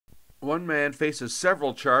One man faces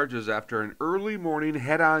several charges after an early morning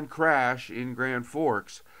head on crash in Grand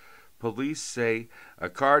Forks. Police say a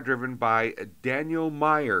car driven by Daniel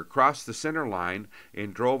Meyer crossed the center line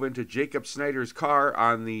and drove into Jacob Snyder's car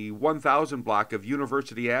on the 1000 block of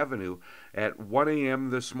University Avenue at 1 a.m.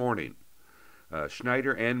 this morning.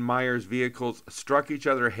 Schneider and Meyer's vehicles struck each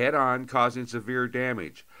other head on, causing severe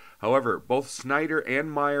damage. However, both Snyder and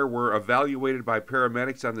Meyer were evaluated by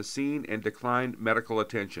paramedics on the scene and declined medical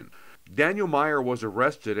attention. Daniel Meyer was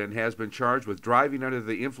arrested and has been charged with driving under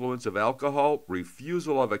the influence of alcohol,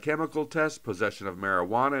 refusal of a chemical test, possession of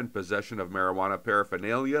marijuana, and possession of marijuana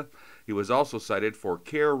paraphernalia. He was also cited for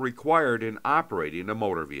care required in operating a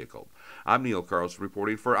motor vehicle. I'm Neil Carlson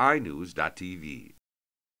reporting for iNews.TV.